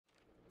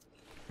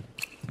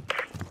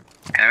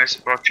now is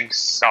approaching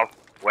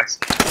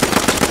southwest.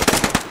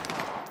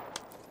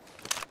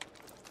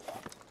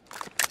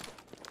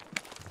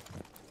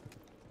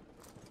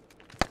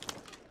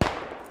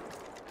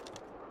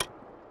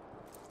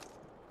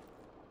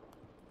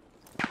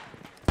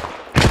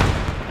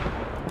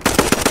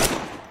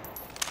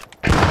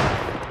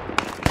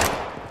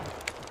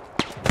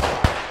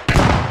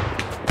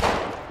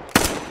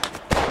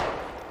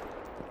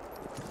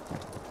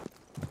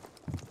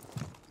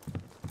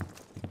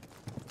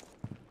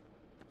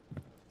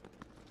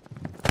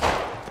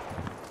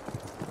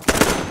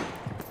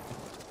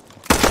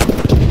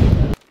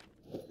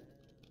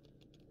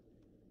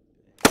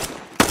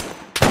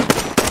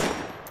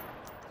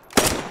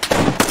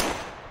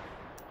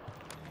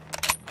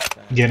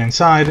 Get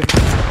inside.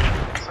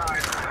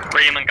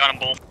 Radioman got him,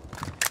 bull.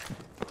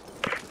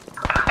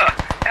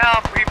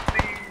 Help me,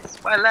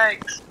 please! My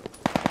legs!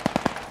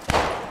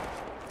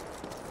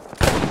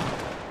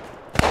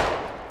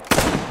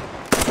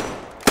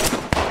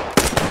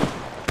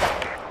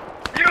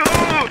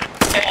 Yoo-hoo!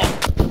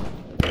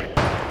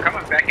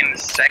 Coming back in the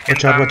second.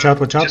 Watch out, watch out,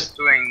 watch out. Just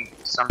doing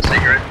some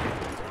cigarette.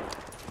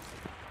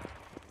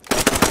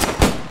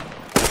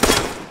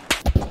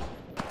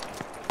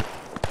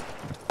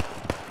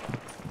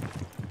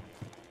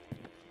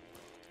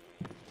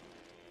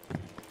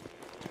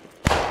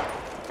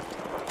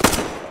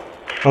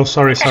 Oh,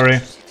 sorry, sorry.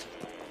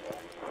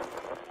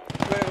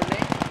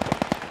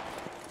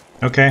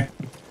 Okay.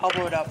 I'll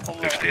blow it up.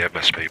 Move the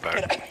MSP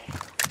back.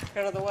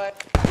 Get out of the way.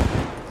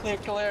 Clear,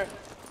 clear.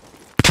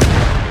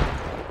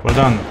 Well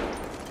done.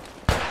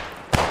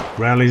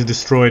 Rally is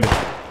destroyed. Oh,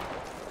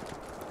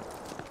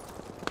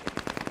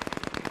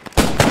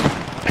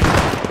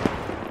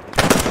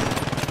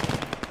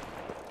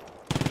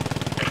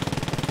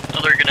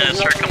 they're gonna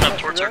start coming up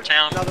towards our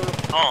town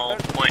hall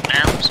point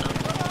now, so.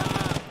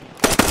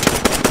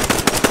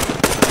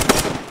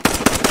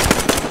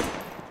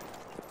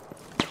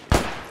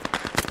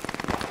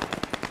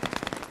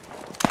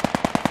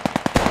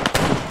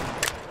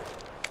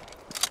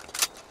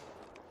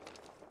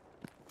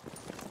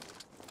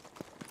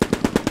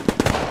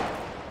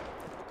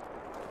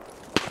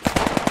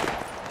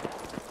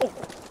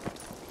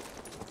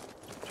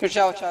 Watch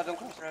out, don't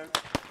cross the road.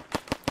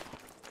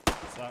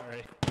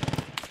 Sorry.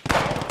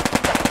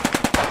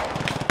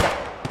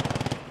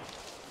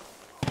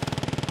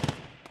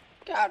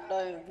 God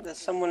damn, there's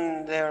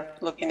someone there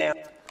looking out.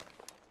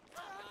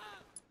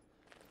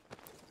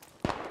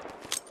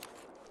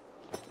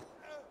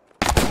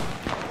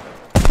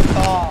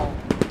 Oh,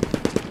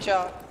 watch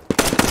out.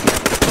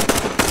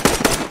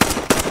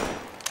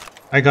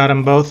 I got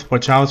them both.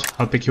 Watch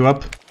out. I'll pick you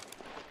up.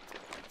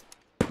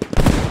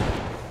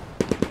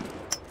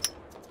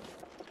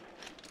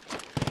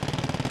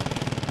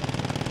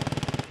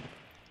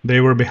 They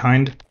were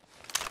behind.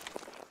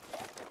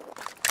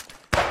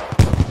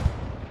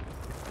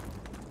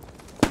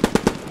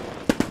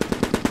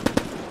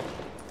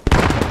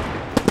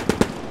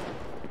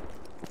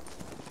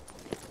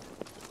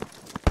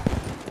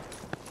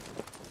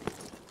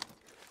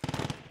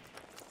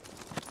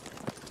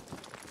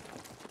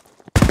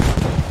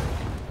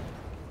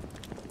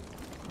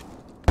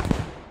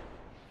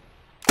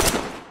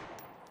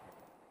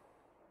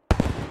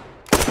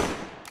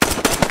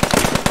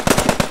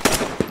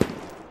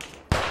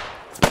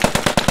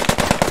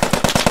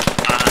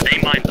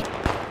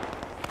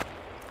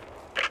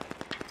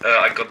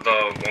 I got the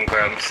one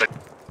guy on the second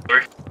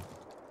floor.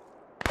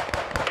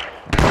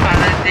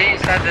 They're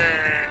inside the...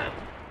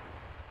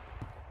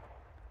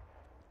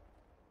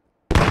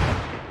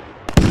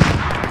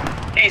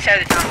 Inside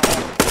the town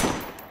hall.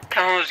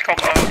 Town hall is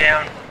called going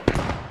down.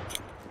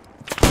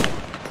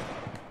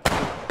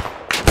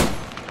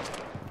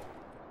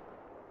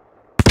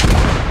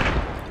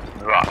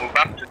 Right, move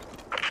up to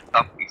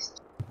southeast.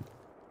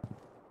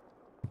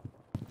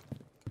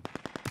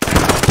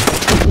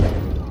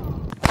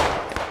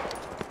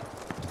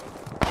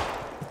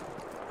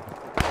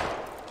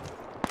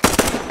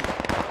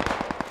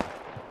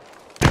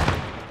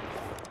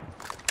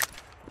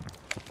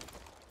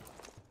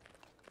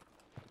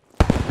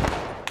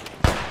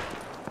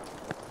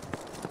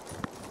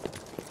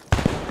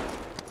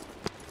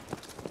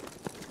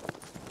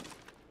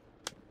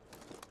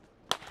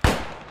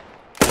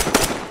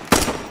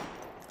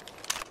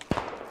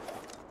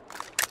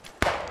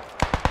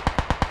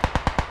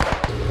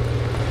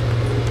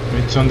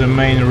 It's on the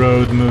main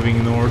road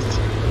moving north.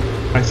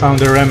 I found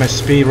their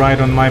MSP right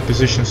on my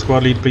position.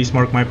 Squad lead, please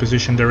mark my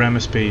position, their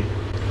MSP.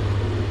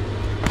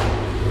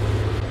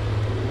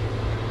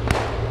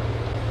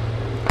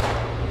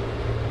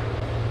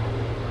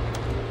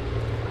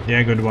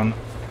 Yeah, good one.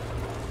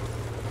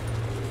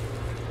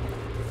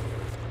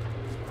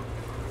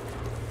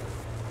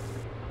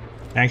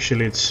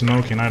 Actually, it's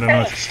smoking. I don't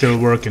know if it's still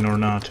working or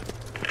not.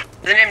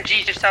 There's an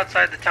MG just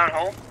outside the town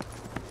hall.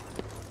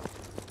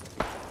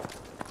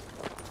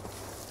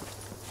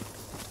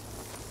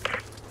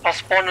 I'll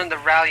spawn on the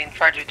rally and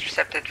try to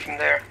intercept it from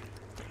there.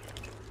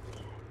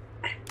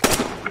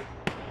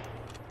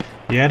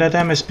 Yeah, that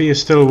MSP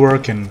is still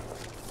working.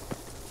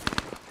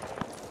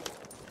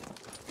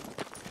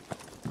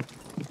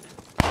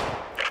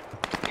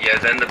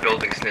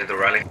 It's near the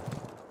rally.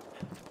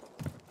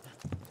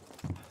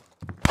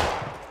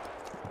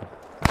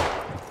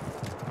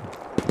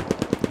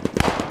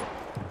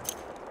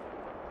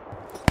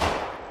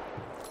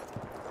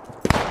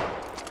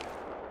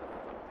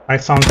 I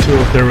found 2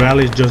 of their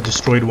rallies, just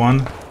destroyed one.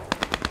 By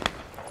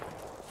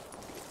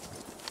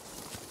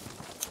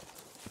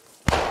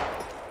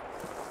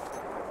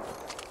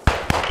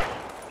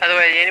the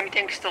way, the enemy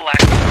tank is still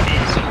active.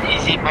 It's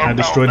easy mobile. I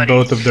destroyed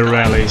both of their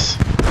rallies.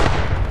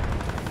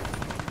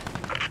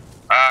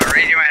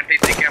 Radioman,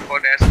 please be careful,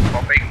 there's a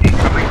popping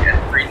incoming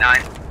at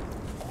 39.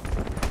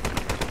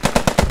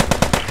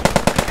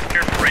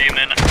 Careful,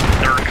 Radeon.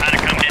 They're kind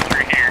of coming in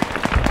through here.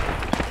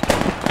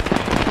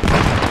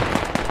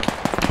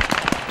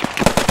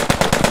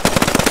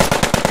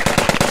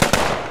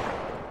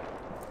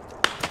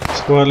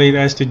 Squad lead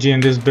STG in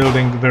this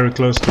building, very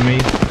close to me.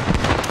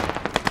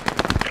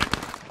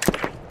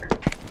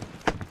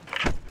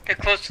 Get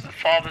close to the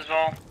fob as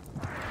well.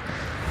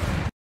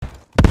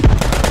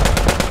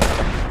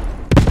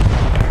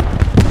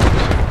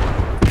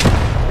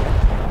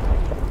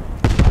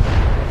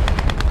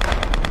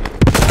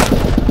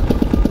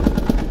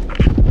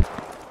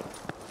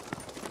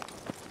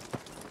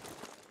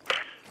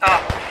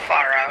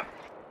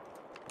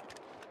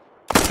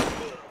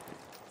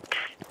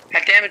 I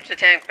damaged the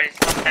tank, but it's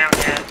not down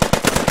yet.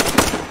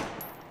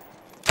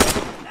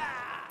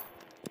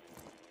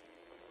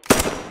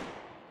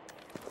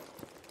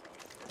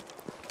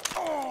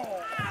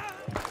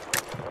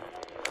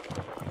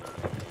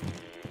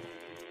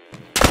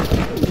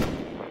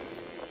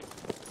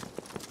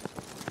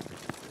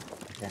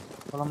 Yeah,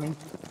 follow me,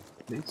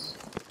 please.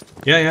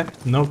 Yeah,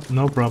 no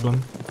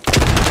problem.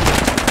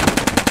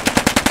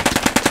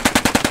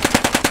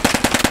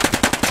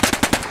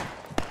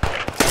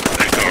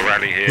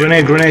 Here.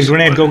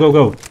 Grenade,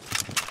 go.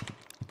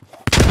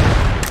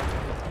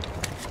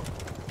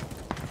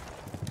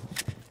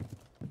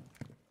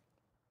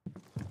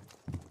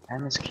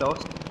 Enemy's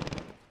close.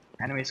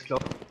 Enemy's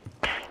close.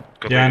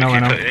 Yeah, I know.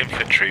 An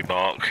infantry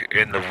mark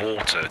in the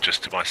water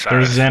just to my south.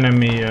 There's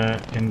enemy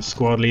in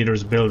squad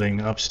leader's building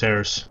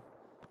upstairs.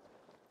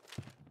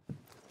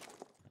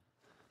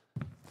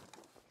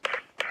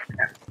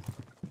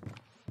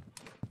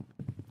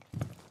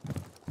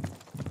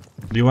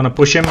 Do you want to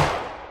push him?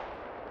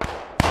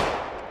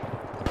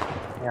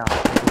 Yeah.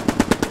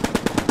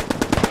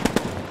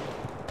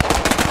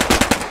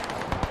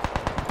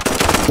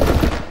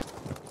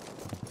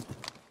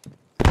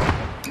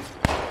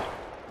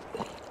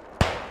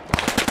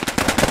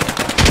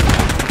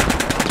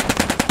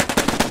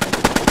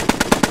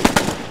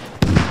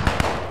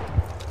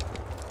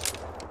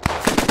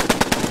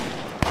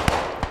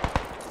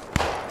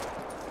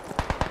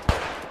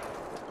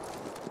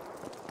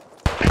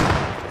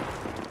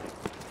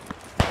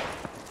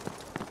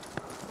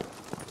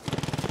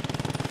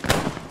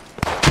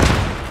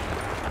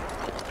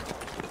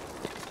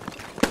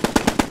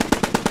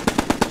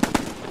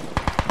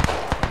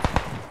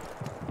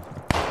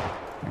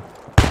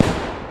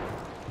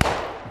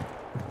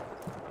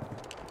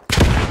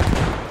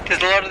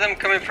 There's a lot of them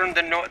coming from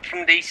the north,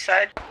 from the east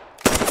side.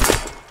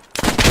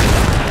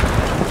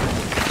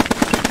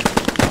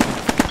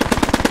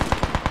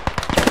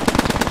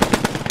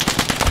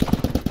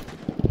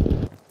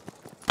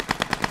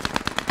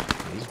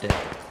 He's dead.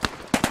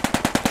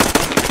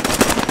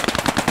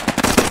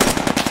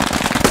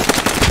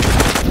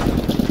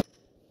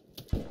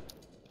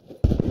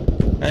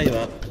 There you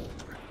are.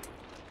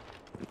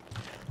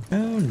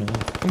 Oh no.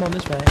 Come on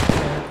this way.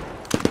 Yeah.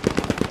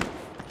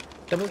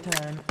 Double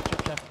time.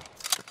 Chop chop.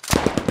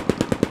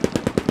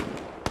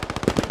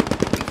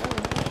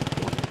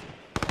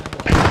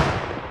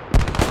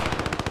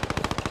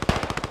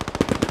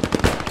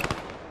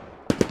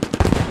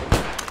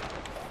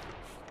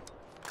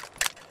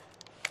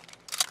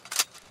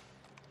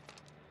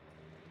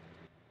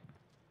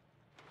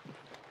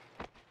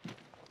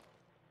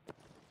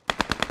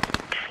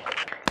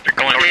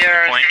 They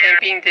are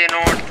camping the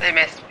north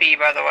MSP,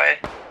 by the way.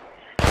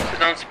 So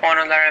don't spawn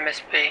on their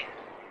MSP.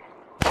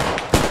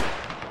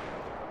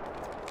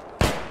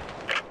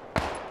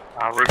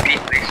 Repeat,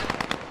 please.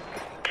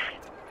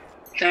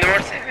 The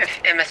north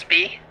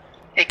MSP,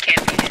 they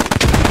camping it.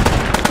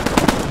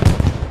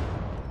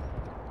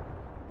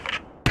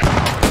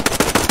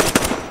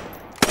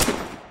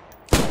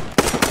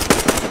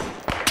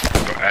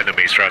 Got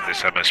enemies around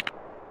this MSP.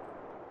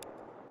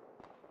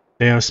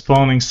 They are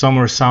spawning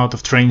somewhere south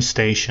of train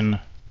station.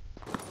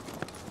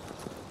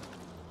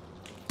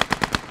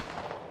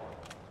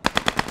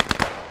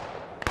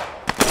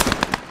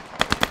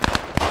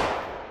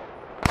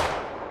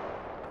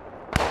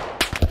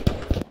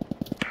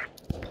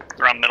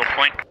 Around middle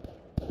point.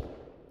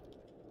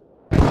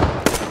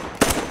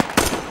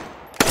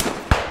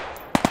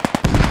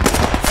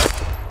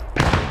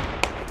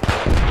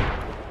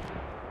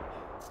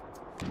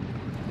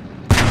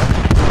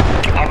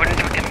 I wouldn't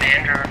do a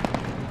commander.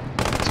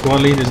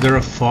 Squad lead, is there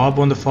a fob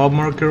on the fob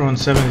marker on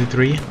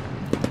 73?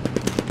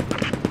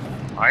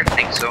 I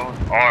think so.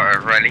 Or a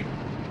rally.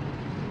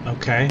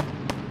 Okay.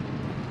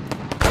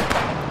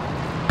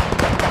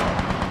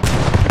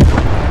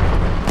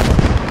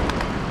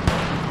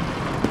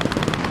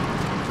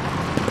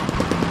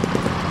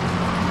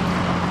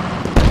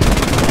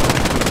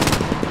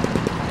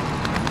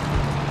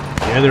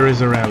 Yeah, there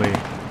is a rally.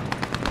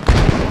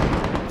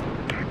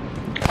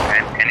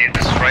 And can you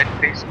destroy it,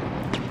 please?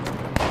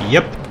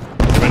 Yep.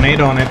 Grenade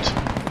on it.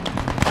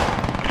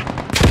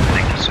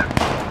 Thank you, sir.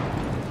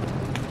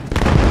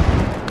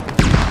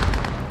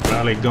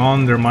 Rally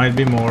gone, there might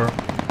be more.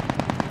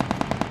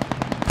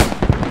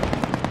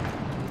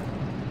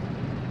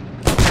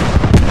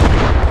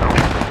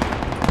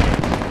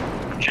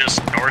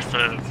 Just north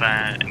of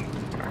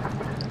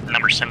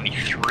number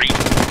 73.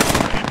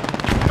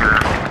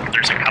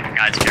 There's a couple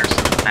guys here in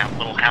that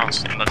little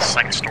house in the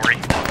second story.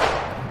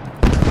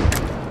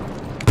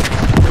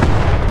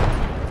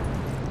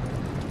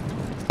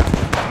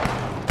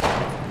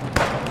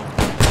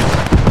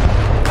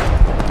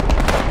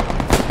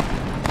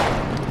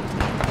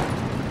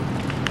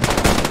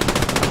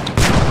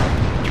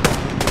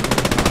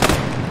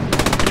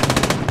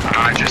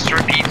 Just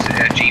repeat,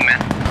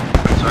 G-Man.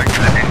 I'm sorry, I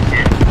didn't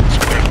hear.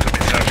 Scriptum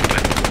is over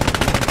there.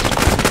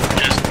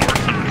 Just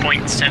north of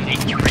point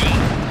 73.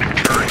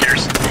 Or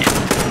here's the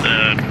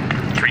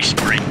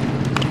 3-story.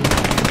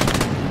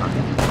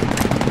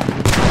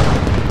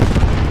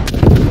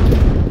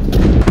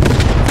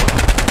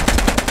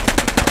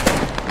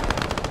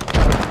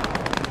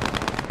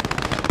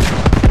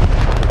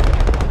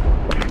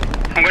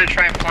 I'm gonna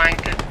try and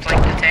flank the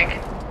tank.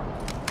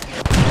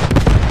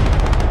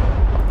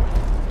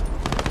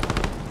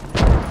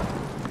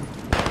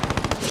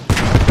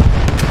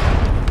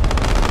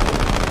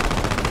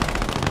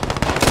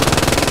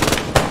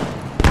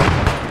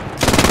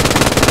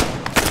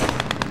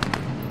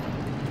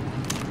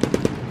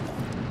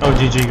 Oh,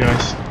 GG,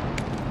 guys.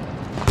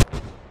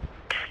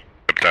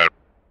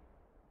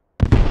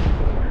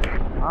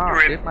 Ah,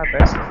 did my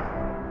best.